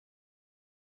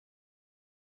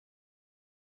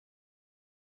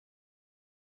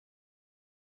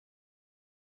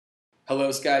Hello,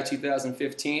 SCAI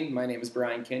 2015. My name is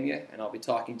Bryan Kindya, and I'll be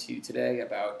talking to you today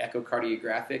about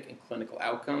echocardiographic and clinical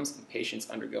outcomes in patients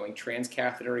undergoing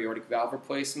transcatheter aortic valve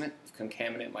replacement with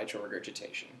concomitant mitral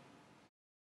regurgitation.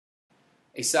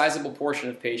 A sizable portion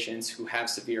of patients who have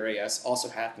severe AS also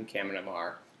have concomitant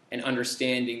MR, and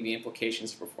understanding the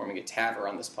implications of performing a TAVR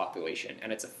on this population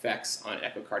and its effects on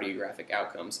echocardiographic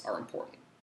outcomes are important.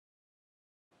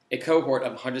 A cohort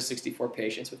of 164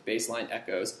 patients with baseline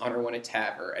echoes underwent a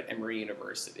TAVR at Emory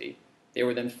University. They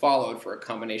were then followed for a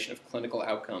combination of clinical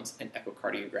outcomes and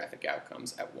echocardiographic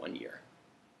outcomes at 1 year.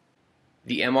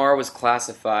 The MR was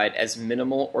classified as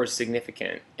minimal or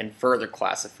significant and further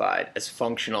classified as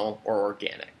functional or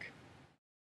organic.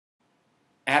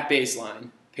 At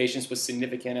baseline, patients with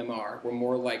significant MR were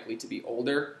more likely to be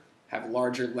older, have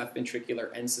larger left ventricular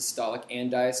end systolic and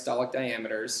diastolic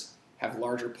diameters, have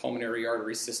larger pulmonary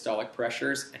artery systolic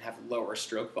pressures, and have lower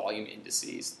stroke volume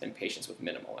indices than patients with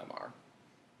minimal MR.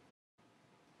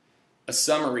 A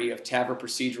summary of TAVR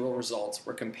procedural results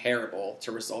were comparable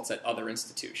to results at other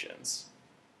institutions.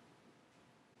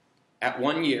 At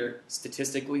 1 year,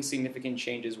 statistically significant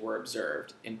changes were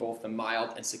observed in both the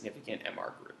mild and significant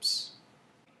MR groups.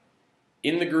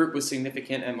 In the group with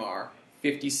significant MR,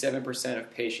 57%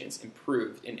 of patients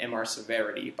improved in MR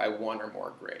severity by 1 or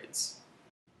more grades.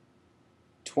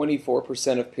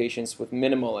 24% of patients with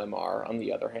minimal MR, on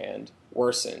the other hand,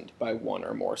 worsened by 1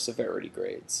 or more severity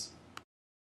grades.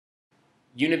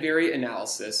 Univariate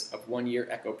analysis of 1-year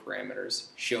echo parameters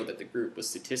showed that the group with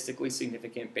statistically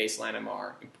significant baseline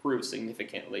MR improved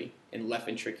significantly in left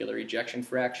ventricular ejection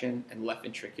fraction and left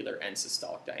ventricular end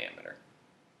systolic diameter.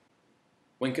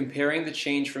 When comparing the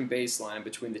change from baseline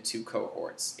between the two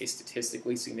cohorts, a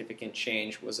statistically significant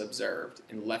change was observed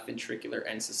in left ventricular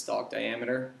end systolic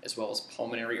diameter as well as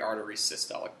pulmonary artery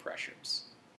systolic pressures.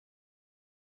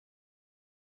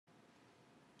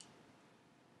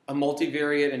 A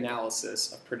multivariate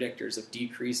analysis of predictors of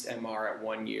decreased MR at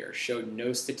 1 year showed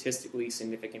no statistically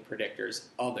significant predictors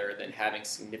other than having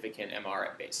significant MR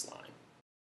at baseline.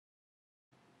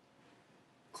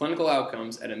 Clinical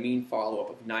outcomes at a mean follow-up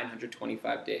of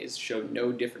 925 days showed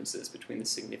no differences between the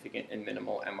significant and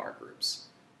minimal MR groups.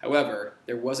 However,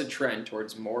 there was a trend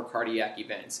towards more cardiac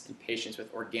events in patients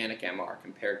with organic MR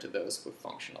compared to those with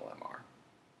functional MR.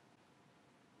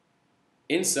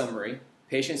 In summary,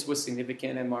 patients with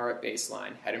significant MR at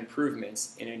baseline had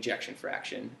improvements in ejection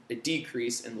fraction, a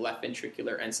decrease in left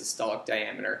ventricular end systolic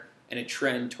diameter, and a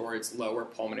trend towards lower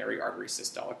pulmonary artery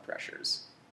systolic pressures.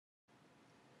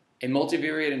 A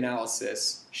multivariate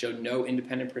analysis showed no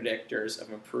independent predictors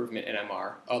of improvement in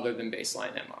MR other than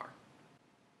baseline MR.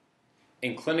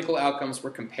 And clinical outcomes were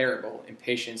comparable in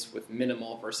patients with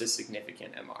minimal versus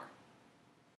significant MR.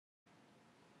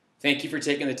 Thank you for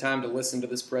taking the time to listen to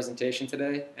this presentation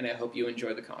today, and I hope you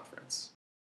enjoy the conference.